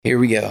Here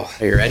we go.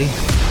 Are you ready?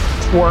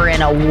 We're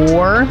in a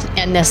war,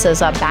 and this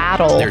is a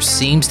battle. There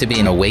seems to be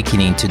an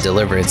awakening to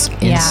deliverance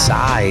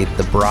inside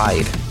the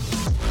bride.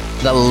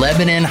 The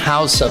Lebanon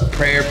House of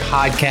Prayer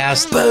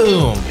podcast,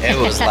 boom! It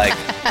was like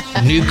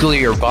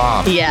nuclear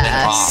bomb went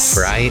off,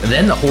 right? And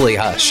then the holy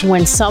hush.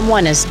 When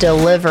someone is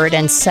delivered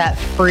and set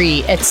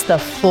free, it's the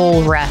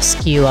full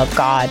rescue of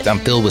God. I'm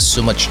filled with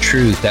so much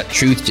truth. That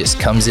truth just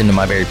comes into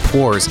my very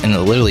pores, and it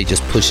literally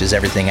just pushes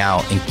everything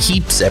out and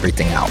keeps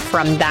everything out.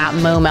 From that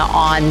moment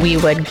on, we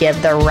would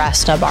give the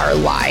rest of our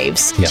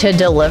lives to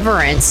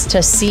deliverance,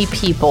 to see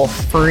people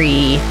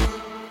free.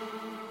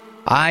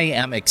 I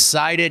am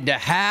excited to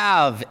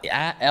have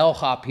at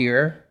LHOP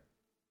here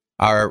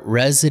our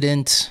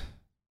resident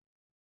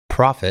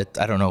prophet.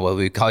 I don't know what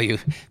we call you.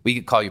 We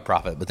could call you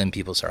prophet, but then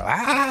people start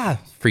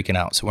freaking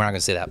out. So we're not going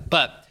to say that.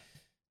 But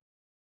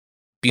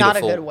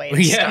beautiful. Not a good way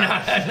to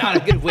start. Not a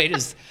good way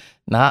to.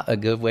 Not a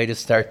good way to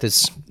start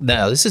this.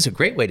 No, this is a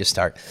great way to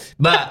start.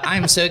 But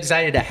I'm so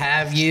excited to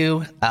have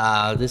you.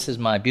 This is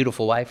my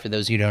beautiful wife. For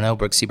those of you who don't know,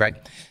 Brooke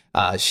Seabright.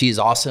 She is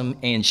awesome,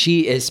 and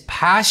she is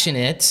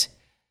passionate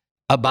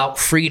about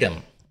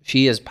freedom.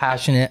 She is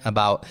passionate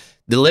about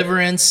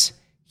deliverance,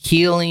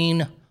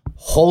 healing,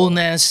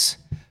 wholeness,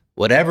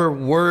 whatever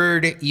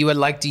word you would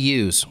like to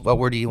use. What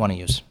word do you want to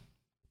use?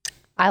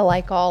 I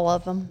like all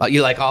of them. Oh,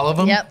 you like all of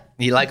them? Yep.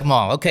 You like them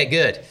all. Okay,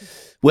 good.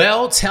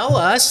 Well, tell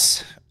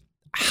us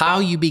how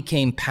you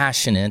became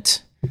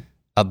passionate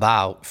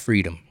about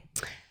freedom.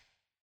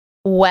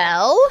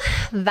 Well,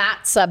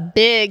 that's a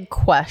big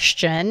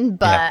question,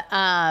 but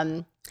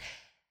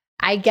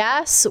I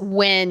guess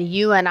when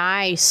you and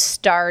I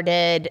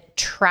started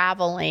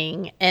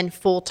traveling in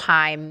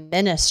full-time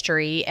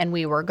ministry and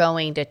we were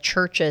going to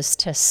churches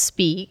to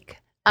speak,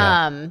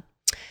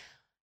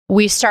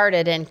 we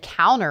started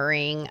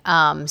encountering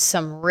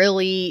some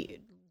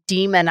really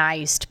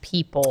demonized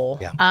people,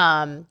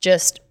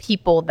 just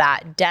people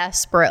that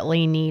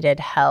desperately needed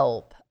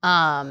help.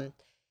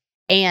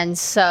 And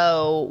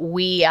so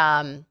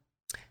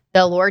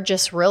the Lord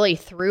just really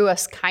threw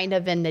us kind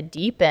of in the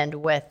deep end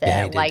with it.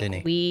 Yeah, he did,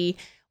 didn't he?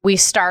 We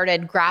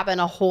started grabbing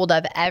a hold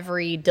of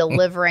every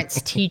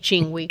deliverance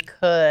teaching we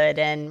could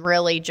and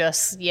really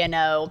just,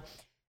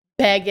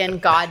 begging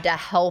God to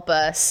help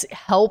us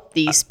help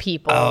these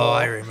people. Oh,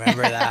 I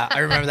remember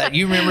that.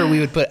 You remember we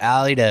would put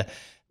Allie to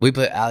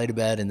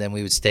bed, and then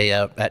we would stay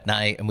up at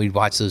night and we'd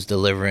watch those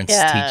deliverance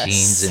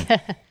teachings,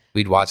 and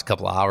we'd watch a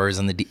couple of hours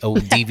on the old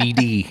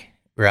DVD.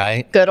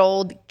 Right. Good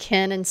old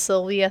Ken and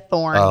Sylvia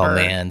Thornburg. Oh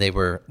man, they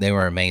were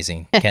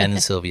amazing. Ken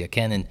and Sylvia.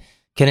 Ken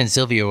and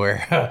Sylvia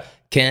were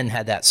Ken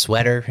had that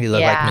sweater. He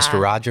looked like Mr.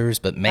 Rogers,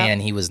 but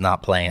man, he was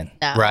not playing.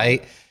 No.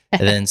 Right?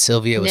 And then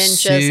Sylvia was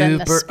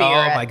super,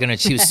 oh my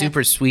goodness, she was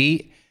super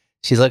sweet.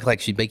 She looked like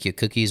she'd bake you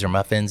cookies or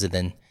muffins and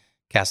then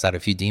cast out a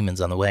few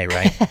demons on the way,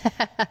 right?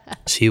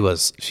 She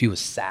was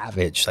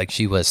savage. Like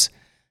she was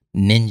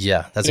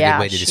ninja. That's a good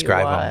way to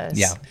describe her.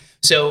 Yeah.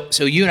 So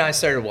you and I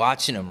started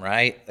watching them,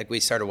 right? Like we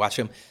started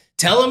watching them.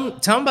 Tell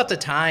them about the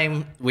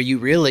time where you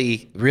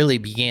really, really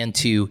began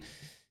to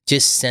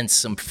just sense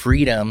some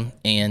freedom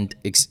and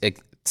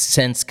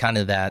sense kind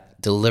of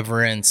that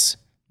deliverance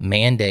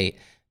mandate.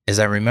 As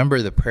I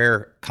remember the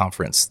prayer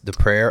conference, the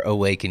prayer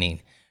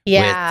awakening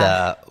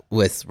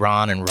with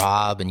Ron and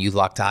Rob, and you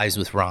locked eyes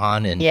with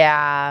Ron. And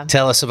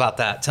tell us about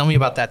that. Tell me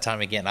about that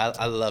time again.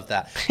 I love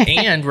that.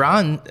 And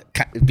Ron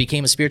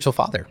became a spiritual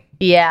father.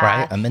 Yeah.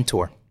 Right? A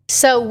mentor.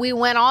 So we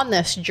went on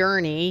this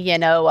journey,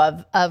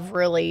 of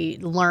really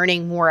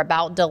learning more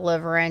about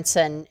deliverance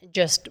and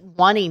just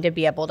wanting to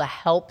be able to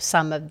help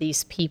some of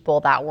these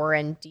people that were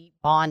in deep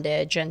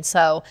bondage. And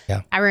so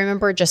I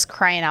remember just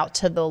crying out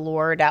to the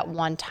Lord at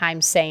one time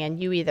saying,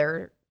 you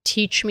either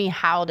teach me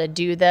how to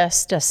do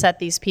this to set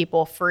these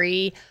people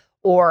free,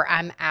 or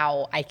I'm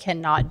out. I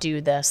cannot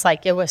do this.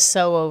 Like it was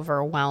so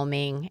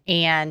overwhelming.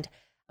 And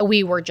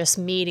we were just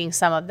meeting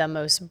some of the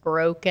most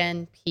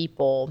broken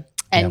people.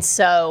 And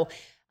so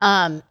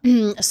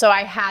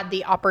I had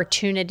the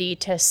opportunity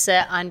to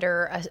sit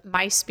under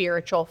my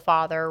spiritual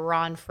father,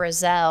 Ron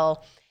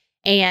Frizzell,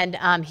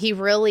 and he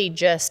really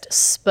just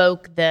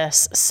spoke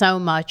this so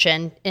much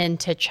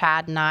into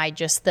Chad and I,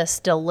 just this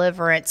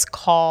deliverance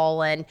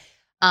call and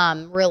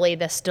really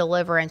this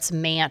deliverance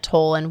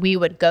mantle. And we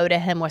would go to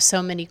him with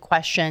so many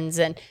questions,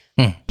 and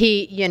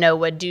he,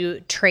 would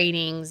do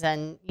trainings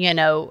and,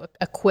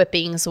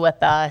 equippings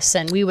with us,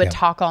 and we would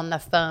talk on the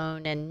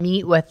phone and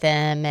meet with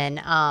him.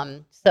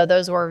 And so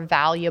those were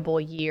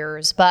valuable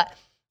years. But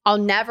I'll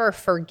never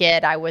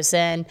forget, I was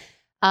in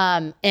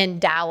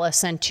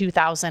Dallas in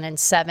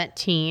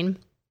 2017.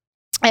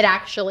 It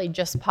actually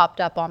just popped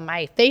up on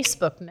my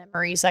Facebook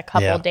memories a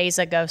couple days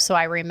ago, so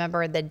I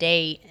remember the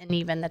date and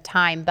even the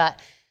time. But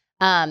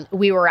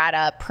we were at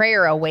a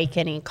prayer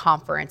awakening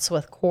conference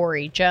with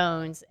Corey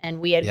Jones, and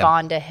we had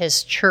gone to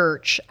his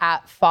church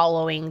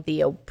following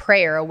the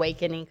prayer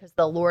awakening because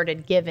the Lord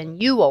had given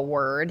you a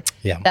word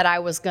that I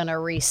was going to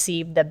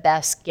receive the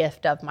best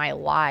gift of my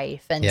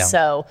life. And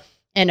so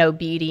in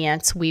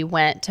obedience, we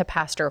went to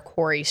Pastor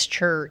Corey's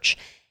church.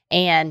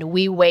 And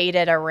we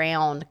waited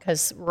around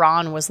because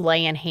Ron was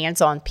laying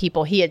hands on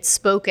people. He had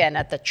spoken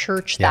at the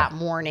church that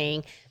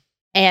morning.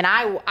 And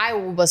I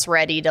was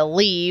ready to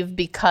leave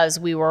because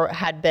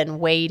had been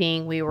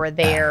waiting. We were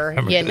there,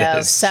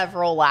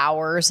 several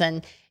hours.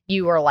 And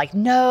you were like,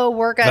 no,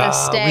 we're going to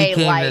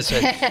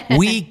stay.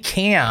 We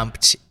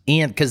camped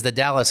in, because the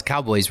Dallas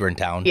Cowboys were in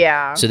town.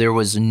 Yeah. So there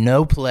was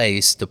no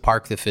place to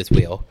park the fifth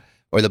wheel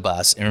or the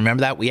bus. And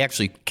remember that? We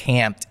actually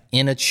camped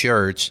in a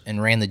church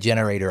and ran the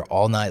generator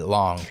all night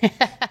long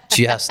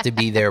just to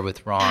be there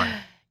with Ron.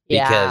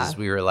 Because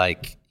we were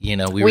like, we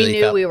really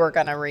knew we were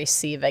going to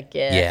receive a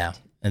gift. Yeah.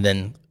 And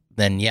then,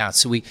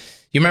 so you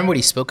remember what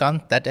he spoke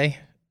on that day?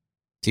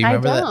 Do you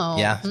remember that?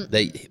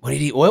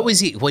 Yeah. What was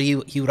he?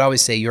 He would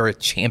always say, you're a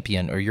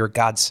champion, or you're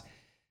God's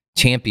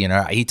champion.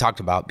 Or he talked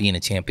about being a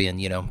champion,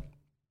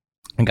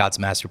 and God's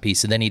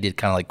masterpiece. And then he did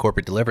kind of like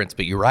corporate deliverance,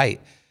 but you're right.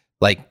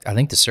 Like, I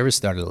think the service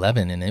started at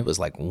 11 and it was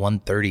like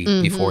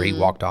 1:30 before he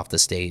walked off the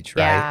stage.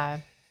 Right. Yeah.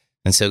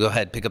 And so go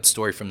ahead, pick up the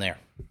story from there.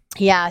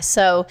 Yeah.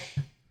 So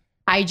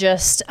I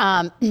just,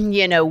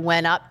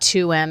 went up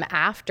to him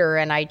after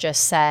and I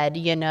just said,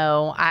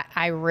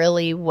 I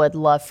really would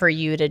love for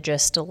you to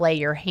just lay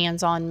your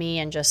hands on me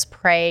and just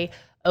pray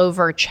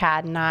over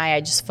Chad and I. I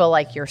just feel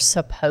like you're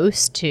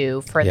supposed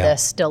to for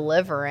this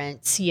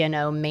deliverance,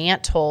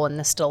 mantle and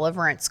this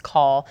deliverance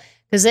call,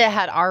 because it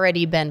had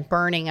already been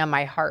burning on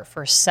my heart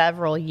for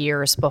several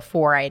years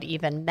before I'd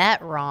even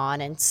met Ron.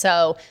 And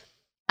so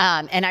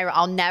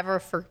I'll never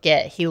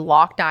forget, he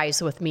locked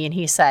eyes with me and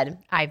he said,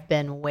 I've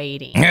been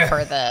waiting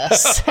for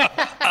this.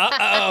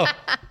 Uh-oh.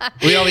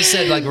 We always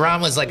said like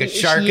Ron was like a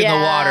shark in the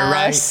water,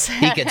 right?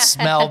 He could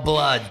smell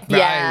blood, right?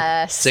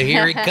 Yes. So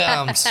here he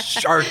comes,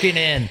 sharking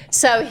in.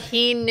 So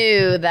he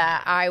knew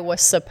that I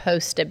was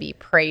supposed to be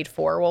prayed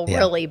for. Well,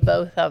 really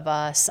both of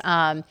us.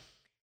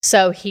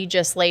 So he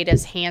just laid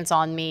his hands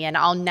on me, and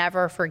I'll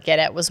never forget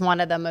it. It was one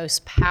of the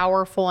most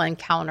powerful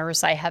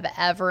encounters I have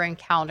ever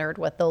encountered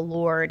with the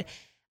Lord.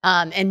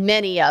 And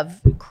many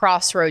of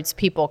Crossroads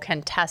people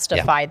can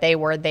testify they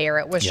were there.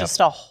 It was just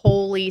a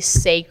holy,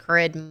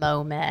 sacred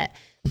moment.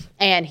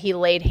 And he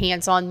laid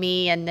hands on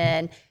me, and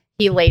then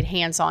he laid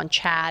hands on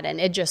Chad, and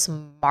it just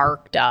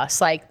marked us.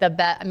 Like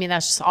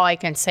that's just all I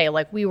can say.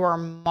 Like, we were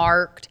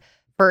marked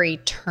for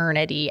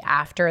eternity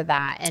after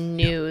that, and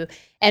knew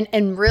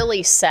and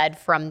really said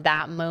from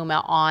that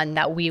moment on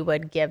that we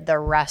would give the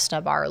rest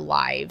of our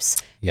lives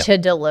to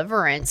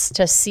deliverance,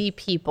 to see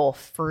people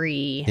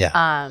free.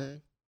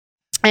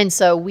 And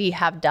so we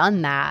have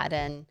done that,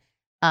 and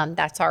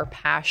that's our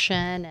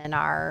passion and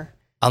our.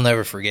 I'll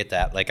never forget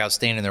that. Like, I was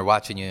standing there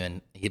watching you,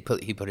 and he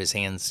put his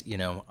hands,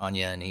 on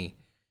you, and he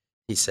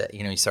said,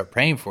 he started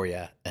praying for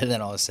you, and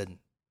then all of a sudden,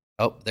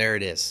 oh, there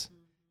it is,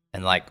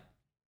 and like,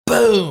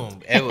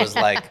 boom! It was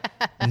like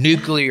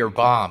nuclear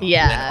bomb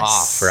went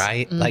off,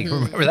 right? Mm-hmm. Like,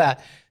 remember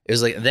that? It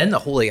was like then the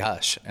holy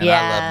hush, and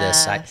I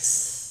love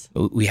this.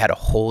 We had a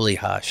holy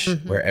hush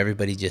where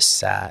everybody just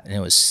sat, and it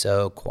was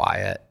so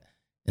quiet.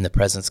 And the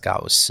presence of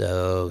God was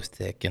so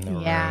thick in the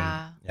room.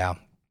 Yeah.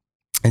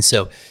 And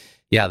so,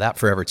 that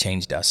forever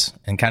changed us.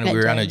 And kind of we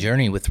were on a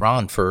journey with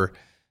Ron for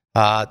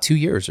 2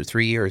 years or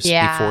 3 years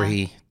before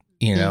he,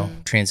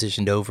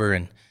 transitioned over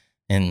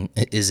and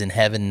is in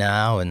heaven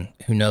now. And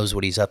who knows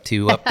what he's up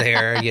to up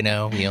there,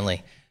 we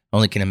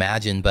only can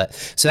imagine. But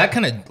so that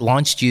kind of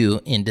launched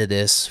you into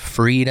this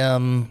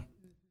freedom,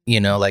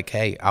 like,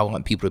 hey, I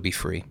want people to be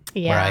free.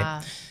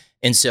 Right?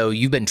 And so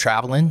you've been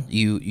traveling.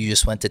 You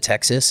just went to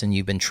Texas, and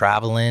you've been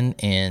traveling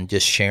and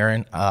just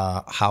sharing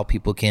how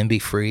people can be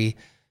free,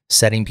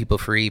 setting people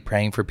free,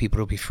 praying for people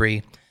to be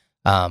free.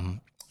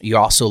 You're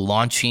also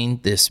launching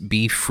this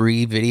Be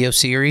Free video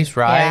series,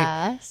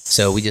 right? Yes.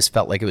 So we just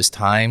felt like it was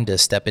time to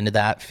step into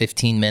that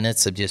 15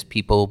 minutes of just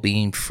people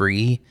being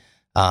free.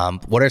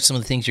 What are some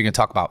of the things you're going to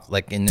talk about,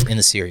 like in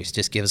the series?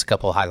 Just give us a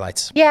couple of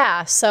highlights.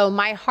 Yeah. So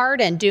my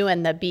heart in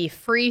doing the Be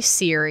Free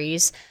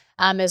series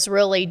is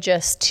really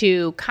just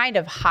to kind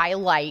of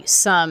highlight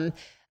some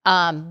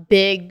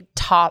big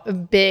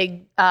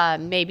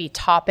maybe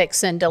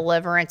topics in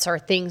deliverance, or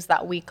things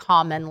that we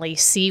commonly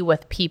see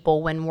with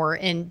people when we're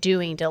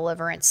doing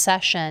deliverance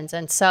sessions.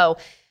 And so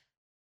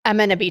I'm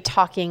going to be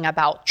talking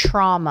about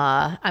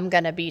trauma. I'm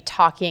going to be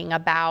talking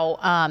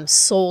about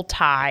soul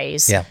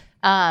ties. Yeah.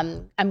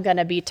 I'm going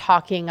to be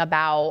talking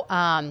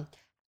about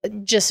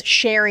just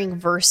sharing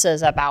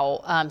verses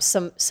about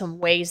some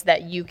ways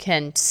that you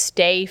can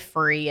stay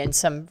free, and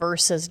some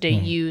verses to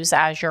use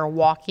as you're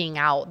walking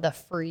out the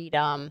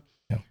freedom.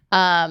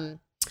 Yeah.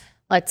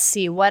 Let's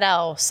see, what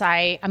else?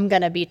 I'm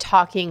going to be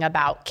talking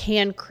about,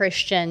 can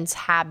Christians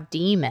have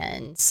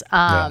demons?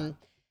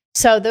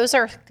 So those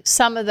are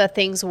some of the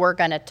things we're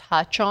going to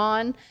touch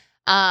on.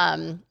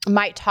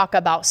 Might talk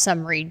about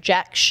some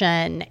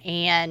rejection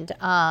and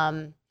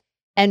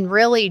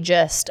really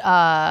just,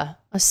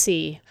 let's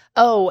see.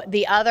 Oh,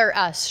 the other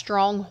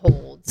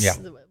strongholds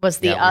was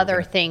the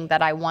other thing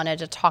that I wanted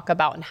to talk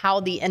about, and how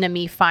the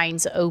enemy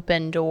finds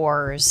open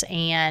doors.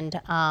 And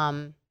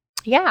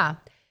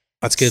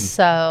that's good.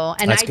 So,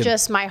 and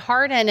my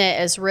heart in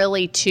it is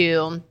really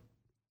to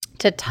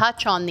to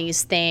touch on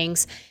these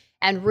things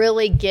and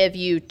really give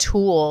you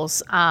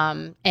tools,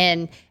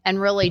 and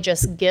really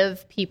just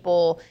give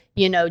people,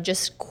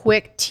 just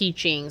quick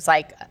teachings,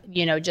 like,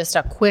 just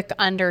a quick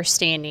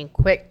understanding,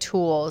 quick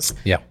tools,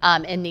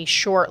 in these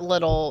short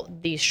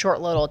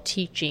little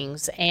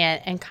teachings,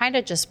 and kind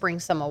of just bring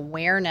some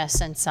awareness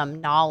and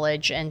some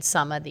knowledge in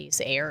some of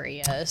these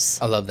areas.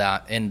 I love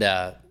that. And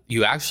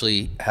you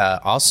actually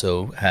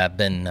also have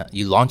been,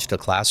 you launched a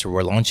class, or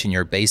we're launching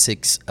your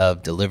Basics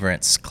of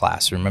Deliverance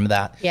class. Remember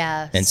that?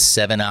 Yes. And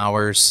 7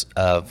 hours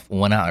of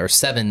 1 hour, or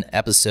 7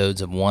 episodes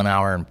of 1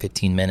 hour and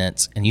 15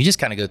 minutes. And you just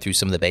kind of go through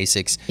some of the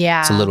basics. Yeah.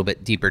 It's a little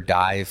bit deeper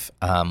dive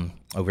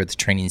over at the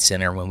training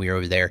center when we were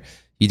over there.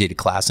 You did a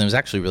class, and it was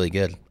actually really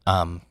good.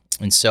 And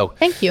so.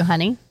 Thank you,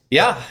 honey.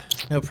 Yeah,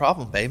 no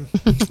problem, babe.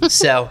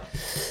 So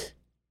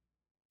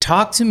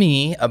talk to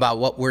me about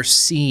what we're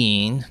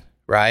seeing.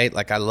 Right?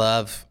 Like I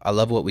love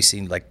what we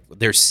see. Like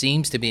there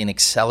seems to be an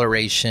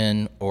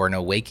acceleration or an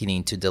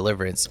awakening to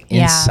deliverance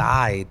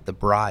inside the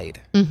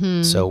bride.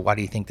 Mm-hmm. So why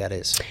do you think that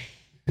is?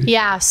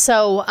 Yeah.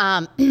 So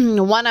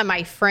one of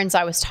my friends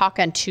I was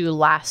talking to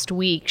last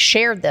week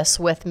shared this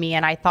with me,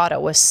 and I thought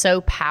it was so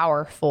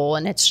powerful,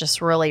 and it's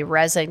just really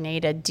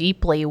resonated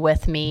deeply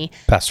with me.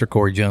 Pastor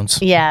Corey Jones.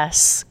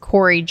 Yes.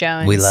 Corey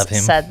Jones. We love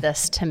him. Said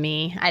this to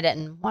me. I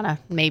didn't want to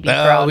maybe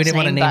throw we didn't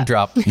want to name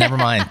drop. Never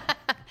mind.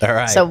 All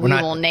right. So we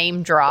will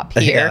name drop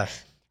here.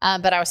 Yeah.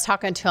 But I was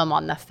talking to him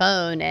on the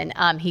phone,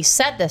 and he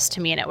said this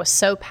to me, and it was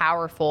so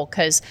powerful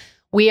because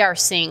we are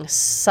seeing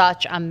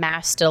such a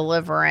mass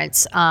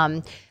deliverance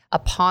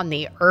upon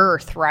the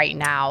earth right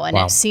now. And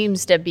It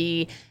seems to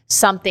be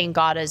something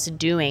God is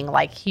doing,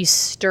 like he's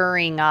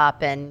stirring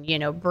up and,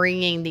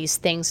 bringing these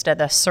things to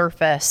the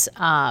surface,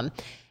 and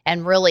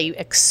really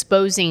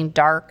exposing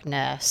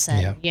darkness.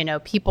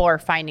 And, people are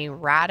finding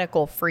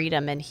radical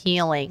freedom and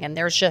healing. And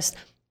there's just,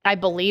 I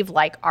believe,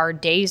 like our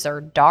days are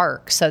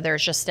dark. So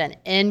there's just an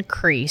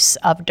increase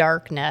of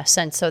darkness.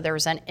 And so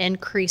there's an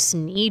increased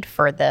need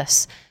for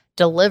this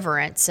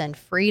deliverance and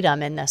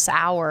freedom in this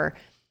hour.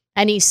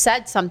 And he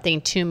said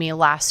something to me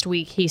last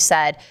week. He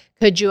said,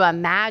 could you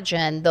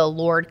imagine the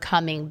Lord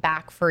coming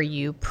back for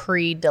you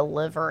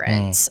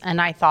pre-deliverance?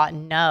 And I thought,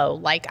 no,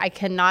 like I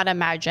cannot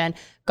imagine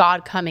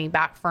God coming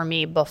back for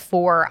me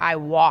before I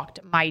walked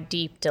my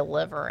deep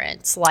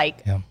deliverance.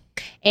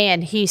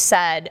 And he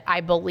said,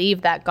 I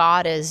believe that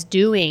God is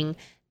doing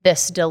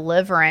this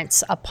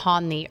deliverance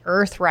upon the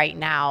earth right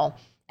now,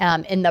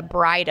 in the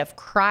bride of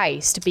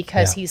Christ,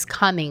 because he's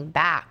coming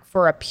back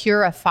for a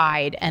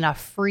purified and a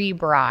free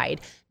bride,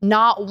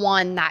 not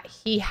one that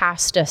he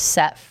has to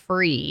set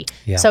free.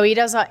 Yeah. So he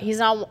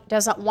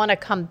doesn't want to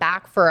come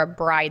back for a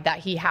bride that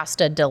he has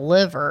to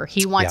deliver.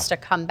 He wants to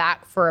come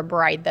back for a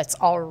bride that's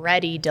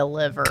already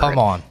delivered. Come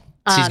on.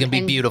 She's going to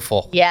be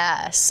beautiful.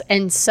 Yes.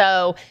 And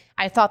so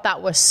I thought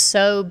that was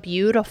so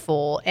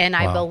beautiful. And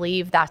I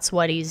believe that's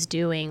what he's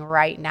doing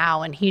right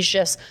now. And he's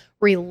just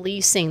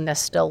releasing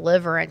this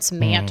deliverance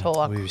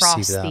mantle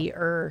across the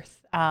earth,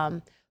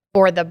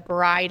 for the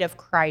bride of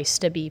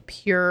Christ to be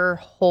pure,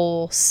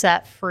 whole,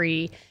 set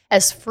free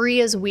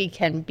as we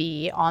can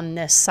be on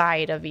this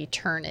side of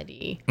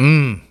eternity.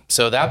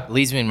 So that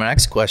leads me to my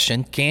next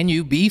question. Can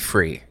you be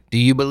free? Do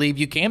you believe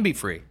you can be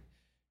free?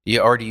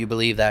 Or do you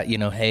believe that,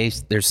 hey,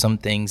 there's some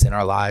things in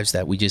our lives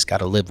that we just got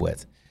to live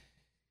with?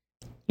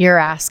 You're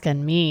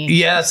asking me.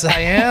 Yes, I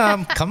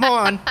am. Come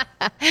on.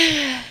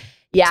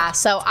 Yeah,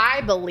 so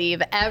I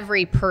believe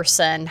every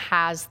person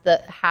has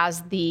the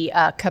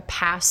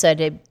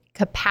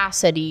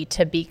capacity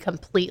to be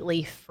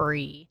completely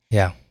free.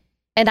 Yeah.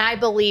 And I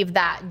believe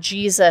that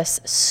Jesus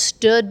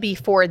stood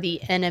before the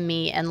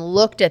enemy and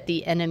looked at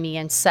the enemy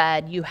and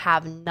said, "You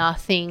have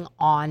nothing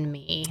on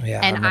me."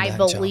 Yeah, and I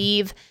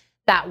believe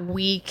that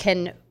we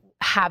can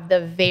have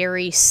the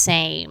very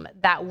same,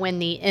 that when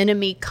the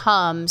enemy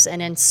comes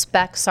and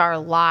inspects our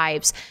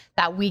lives,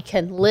 that we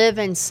can live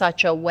in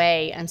such a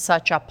way and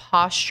such a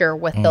posture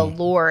with the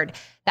Lord,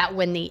 that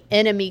when the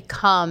enemy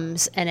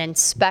comes and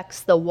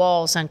inspects the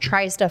walls and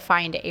tries to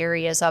find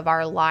areas of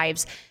our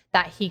lives,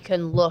 that he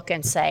can look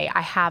and say,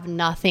 I have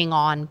nothing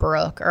on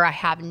Brooke, or I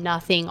have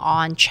nothing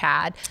on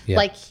Chad. Yeah.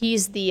 Like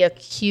he's the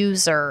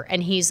accuser,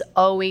 and he's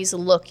always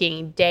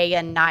looking day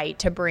and night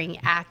to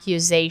bring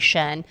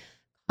accusation,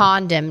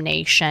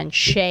 condemnation,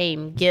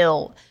 shame,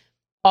 guilt,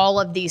 all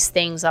of these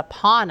things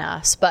upon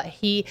us. But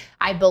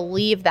I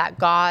believe that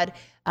God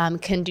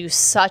can do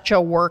such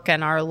a work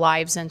in our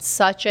lives and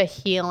such a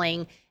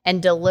healing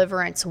and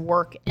deliverance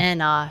work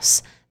in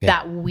us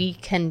that we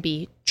can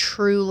be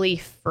truly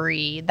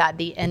free, that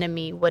the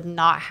enemy would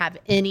not have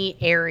any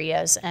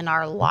areas in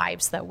our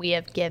lives that we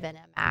have given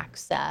him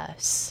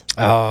access.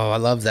 Oh, I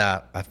love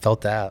that. I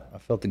felt that. I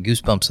felt the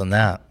goosebumps on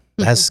that.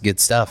 That's good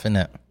stuff, isn't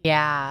it?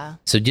 Yeah.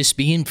 So just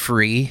being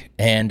free,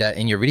 and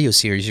in your video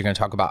series, you're going to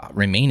talk about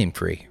remaining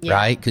free,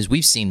 right? Because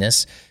we've seen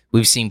this.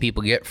 We've seen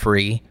people get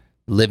free,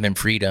 live in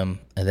freedom,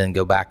 and then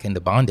go back into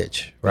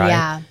bondage, right?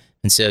 Yeah.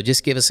 And so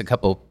just give us a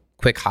couple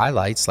quick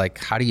highlights, like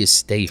how do you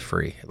stay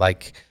free?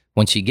 Like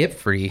once you get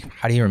free,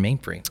 how do you remain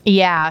free?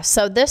 Yeah.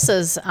 So this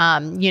is,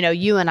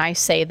 you and I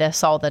say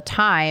this all the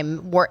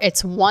time, where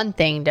it's one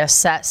thing to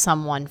set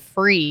someone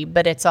free,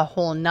 but it's a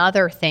whole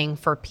nother thing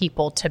for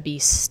people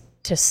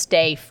to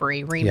stay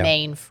free,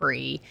 remain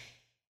free.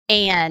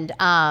 And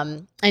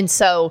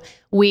so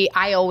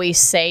I always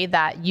say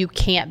that you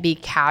can't be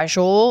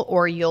casual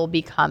or you'll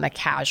become a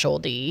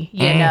casualty,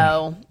 you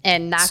know,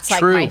 and that's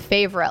like my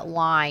favorite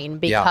line,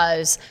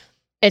 because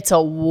it's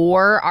a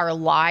war, our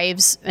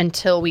lives,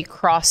 until we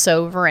cross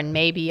over, and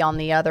maybe on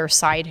the other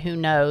side, who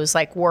knows,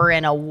 like we're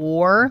in a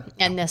war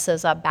and this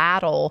is a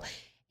battle,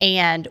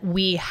 and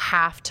we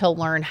have to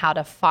learn how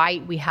to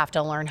fight. We have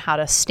to learn how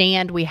to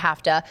stand. We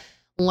have to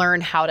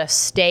learn how to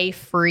stay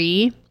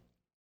free,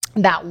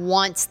 that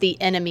once the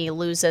enemy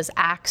loses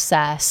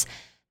access,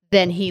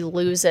 then he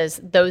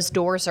loses, those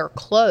doors are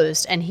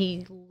closed, and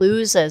he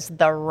loses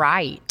the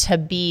right to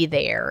be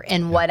there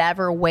in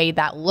whatever way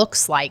that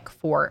looks like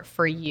for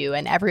you.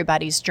 And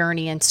everybody's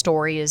journey and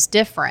story is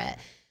different.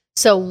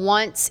 So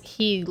once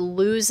he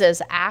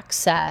loses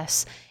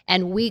access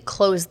and we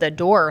close the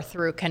door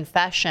through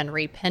confession,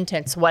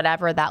 repentance,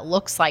 whatever that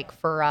looks like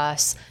for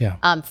us,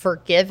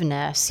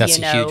 forgiveness. That's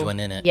a huge one,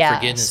 isn't it?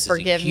 Yes,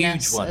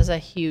 forgiveness is a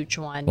huge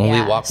one. When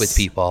we walk with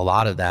people, a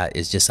lot of that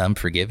is just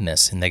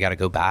unforgiveness, and they got to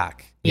go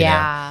back. You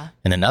know?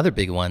 And another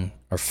big one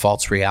are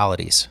false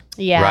realities.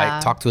 Yeah.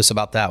 Right. Talk to us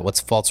about that.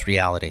 What's false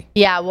reality?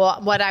 Yeah.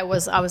 Well, what I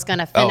was going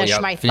to finish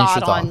my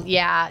thought on.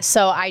 Yeah.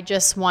 So I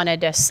just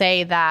wanted to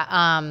say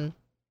that,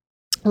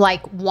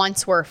 like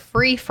once we're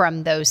free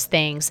from those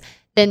things,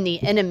 then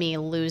the enemy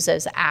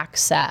loses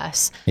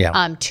access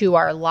to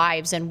our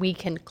lives, and we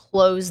can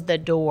close the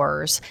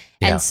doors.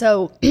 And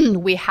so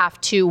we have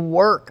to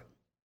work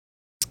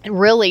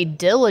really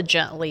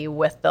diligently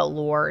with the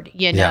Lord,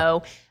 you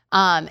know,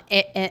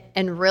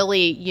 and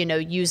really,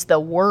 use the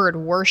word,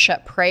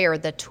 worship, prayer,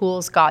 the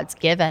tools God's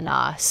given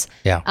us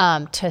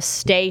to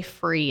stay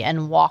free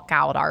and walk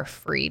out our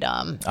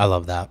freedom. I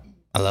love that.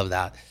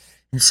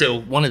 And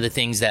so one of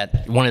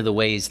the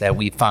ways that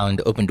we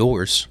found open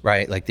doors,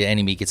 right? Like the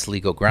enemy gets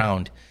legal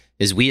ground,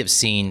 is we have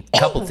seen a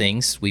couple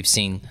things. We've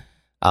seen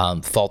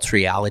false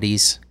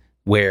realities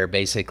where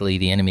basically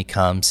the enemy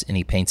comes and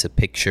he paints a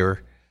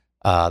picture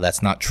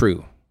that's not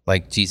true.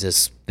 Like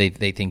Jesus, they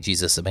think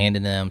Jesus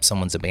abandoned them,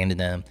 someone's abandoned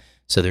them.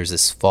 So there's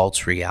this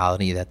false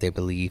reality that they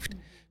believed.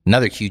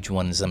 Another huge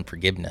one is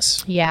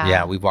unforgiveness.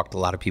 Yeah, we've walked a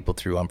lot of people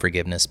through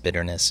unforgiveness,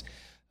 bitterness.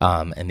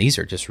 And these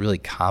are just really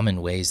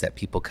common ways that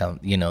people come,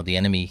 the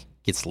enemy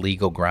gets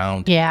legal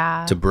ground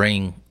to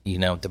bring,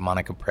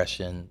 demonic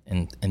oppression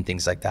and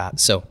things like that.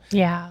 So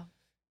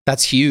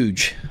that's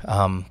huge.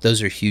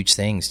 Those are huge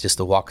things just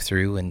to walk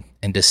through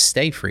and to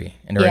stay free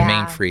and to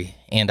remain free.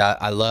 And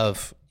I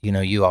love,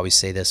 you always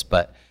say this,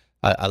 but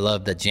I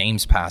love the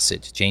James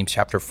passage, James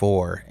chapter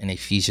 4 and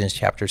Ephesians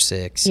chapter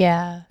 6.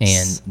 Yeah.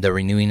 And the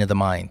renewing of the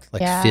mind,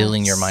 like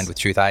filling your mind with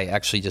truth. I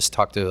actually just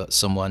talked to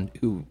someone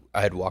who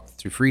I had walked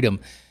through freedom,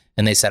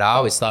 and they said, I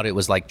always thought it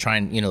was like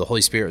trying, the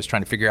Holy Spirit was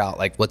trying to figure out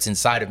like what's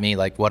inside of me,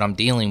 like what I'm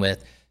dealing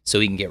with, so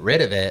he can get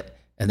rid of it.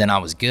 And then I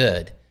was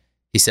good.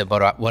 He said,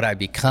 but what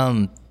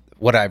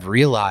I've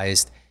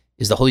realized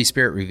is the Holy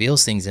Spirit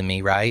reveals things in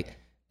me, right?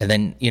 And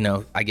then,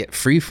 I get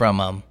free from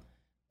them.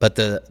 But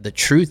the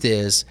truth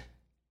is,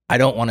 I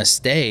don't want to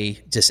stay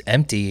just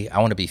empty. I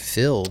want to be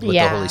filled with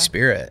the Holy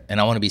Spirit. And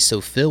I want to be so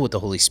filled with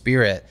the Holy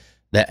Spirit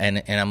that,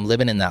 and I'm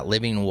living in that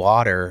living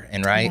water,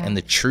 and and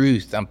the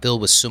truth, I'm filled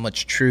with so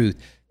much truth.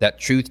 That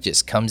truth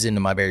just comes into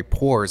my very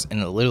pores,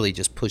 and it literally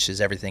just pushes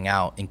everything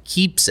out and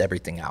keeps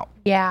everything out.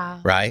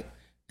 Yeah. Right.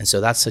 And so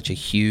that's such a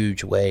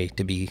huge way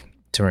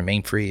to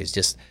remain free, is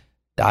just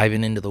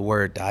diving into the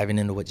word, diving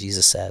into what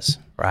Jesus says.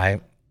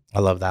 Right. I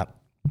love that.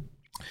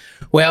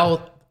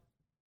 Well,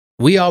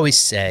 we always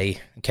say,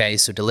 okay,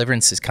 so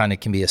deliverance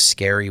can be a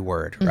scary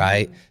word,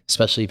 right?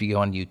 Especially if you go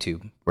on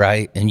YouTube,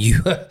 right? And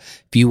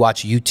if you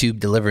watch YouTube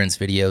deliverance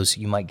videos,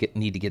 you might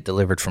need to get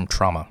delivered from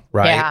trauma,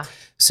 right? Yeah.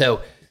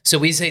 So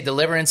we say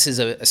deliverance is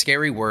a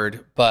scary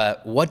word,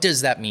 but what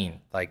does that mean?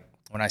 Like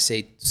when I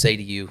say to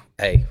you,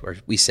 hey, or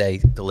we say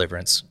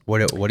deliverance,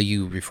 what do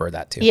you refer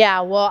that to?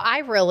 Yeah, well, I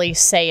really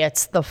say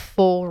it's the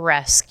full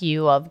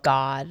rescue of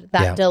God.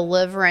 That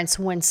deliverance,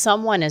 when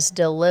someone is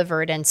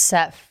delivered and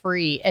set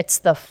free, it's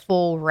the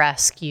full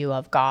rescue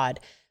of God.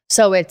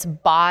 So it's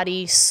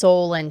body,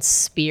 soul, and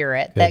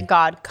spirit that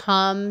God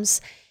comes.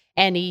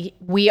 And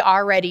we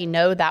already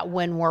know that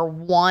when we're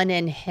one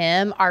in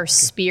him, our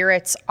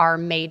spirits are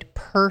made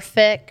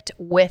perfect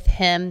with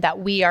him, that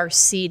we are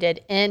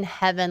seated in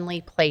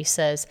heavenly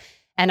places,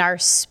 and our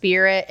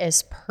spirit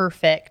is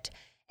perfect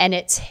and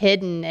it's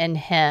hidden in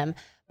him.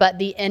 But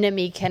the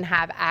enemy can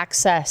have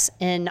access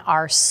in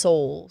our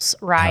souls,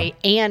 right?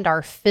 And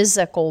our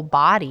physical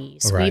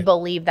bodies. Right. We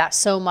believe that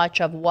so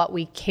much of what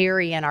we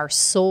carry in our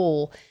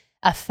soul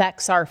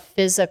affects our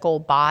physical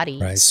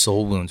bodies. Right,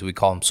 soul wounds. We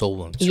call them soul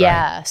wounds,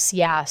 right?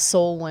 Yes,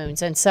 soul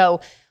wounds. And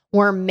so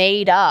we're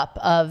made up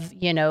of,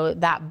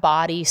 that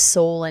body,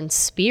 soul, and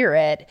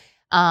spirit.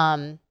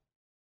 So,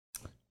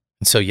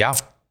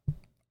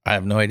 I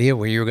have no idea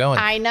where you were going.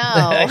 I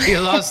know. You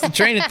lost the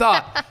train of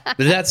thought, but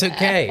that's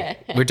okay.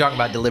 We're talking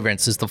about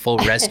deliverance. It's the full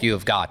rescue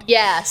of God.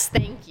 Yes,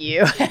 thank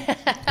you.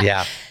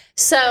 Yeah.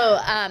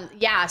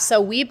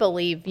 So we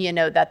believe,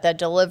 that the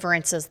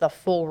deliverance is the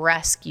full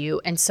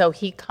rescue. And so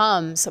he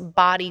comes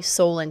body,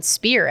 soul, and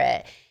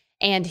spirit,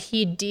 and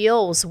he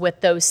deals with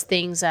those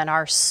things in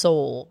our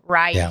soul,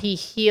 right? Yeah. He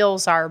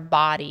heals our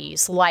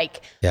bodies.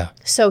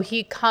 So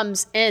he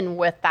comes in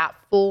with that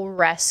full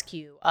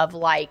rescue of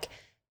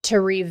to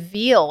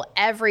reveal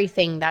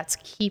everything that's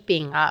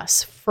keeping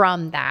us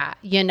from that.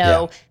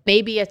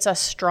 Maybe it's a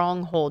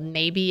stronghold,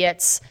 maybe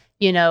it's,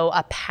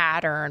 a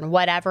pattern,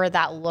 whatever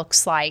that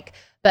looks like.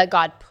 But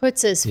God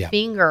puts his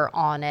finger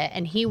on it,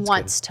 and he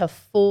wants to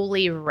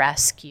fully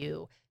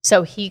rescue.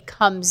 So he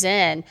comes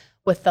in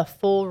with the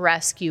full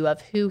rescue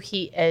of who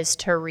he is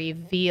to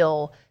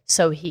reveal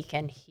so he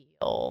can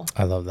heal.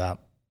 I love that.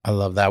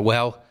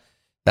 Well,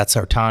 that's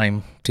our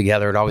time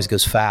together. It always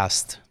goes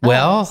fast.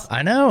 Well,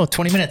 I know,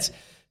 20 minutes.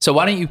 So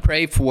why don't you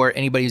pray for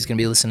anybody who's going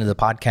to be listening to the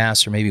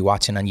podcast or maybe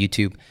watching on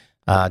YouTube?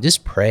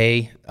 Just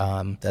pray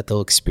that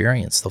they'll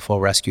experience the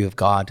full rescue of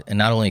God, and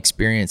not only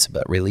experience it,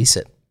 but release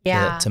it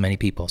to many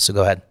people. So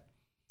go ahead.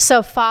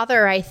 So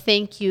Father, I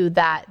thank you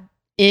that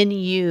in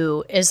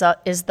you is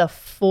the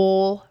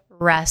full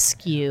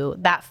rescue.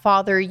 That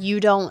Father, you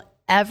don't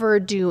ever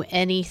do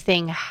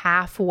anything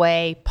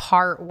halfway,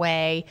 part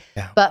way,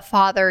 but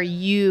Father,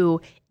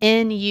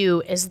 in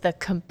you is the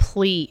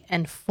complete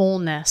and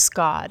fullness,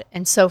 God.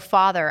 And so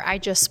Father, I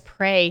just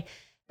pray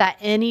that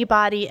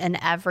anybody and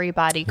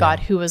everybody, God,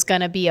 who is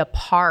going to be a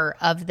part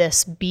of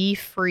this Be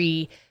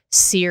Free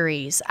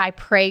series, I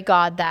pray,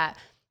 God, that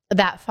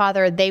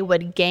Father, they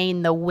would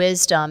gain the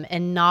wisdom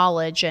and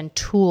knowledge and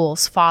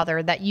tools,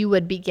 Father, that you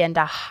would begin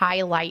to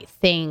highlight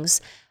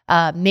things,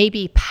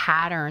 maybe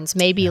patterns,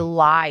 maybe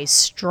lies,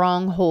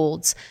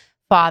 strongholds,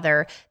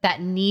 Father,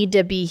 that need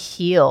to be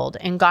healed.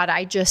 And God,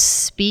 I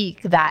just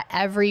speak that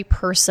every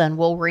person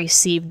will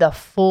receive the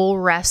full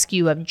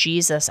rescue of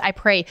Jesus. I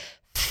pray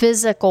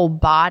physical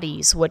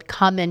bodies would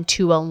come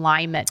into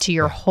alignment to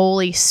your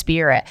Holy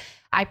Spirit.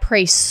 I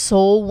pray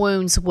soul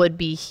wounds would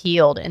be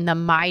healed in the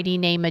mighty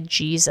name of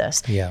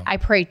Jesus. I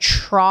pray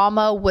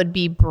trauma would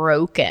be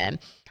broken.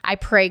 I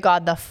pray,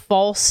 God, the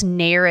false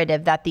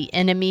narrative that the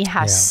enemy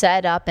has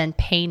set up and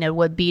painted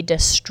would be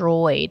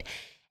destroyed.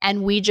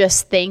 And we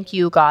just thank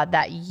you, God,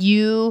 that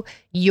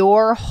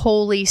your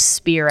Holy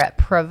Spirit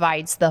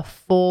provides the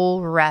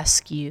full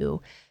rescue.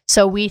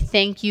 So we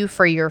thank you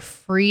for your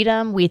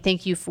freedom. We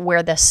thank you for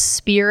where the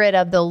Spirit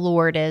of the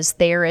Lord is,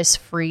 there is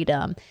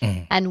freedom.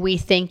 And we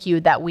thank you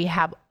that we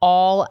have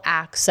all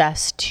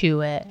access to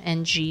it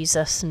in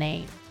Jesus'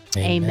 name.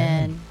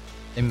 Amen.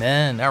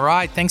 Amen. All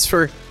right. Thanks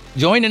for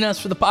joining us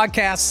for the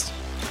podcast.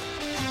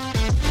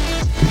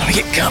 Let me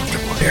get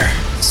comfortable here.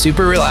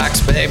 Super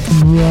relaxed, babe.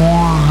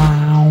 Wow.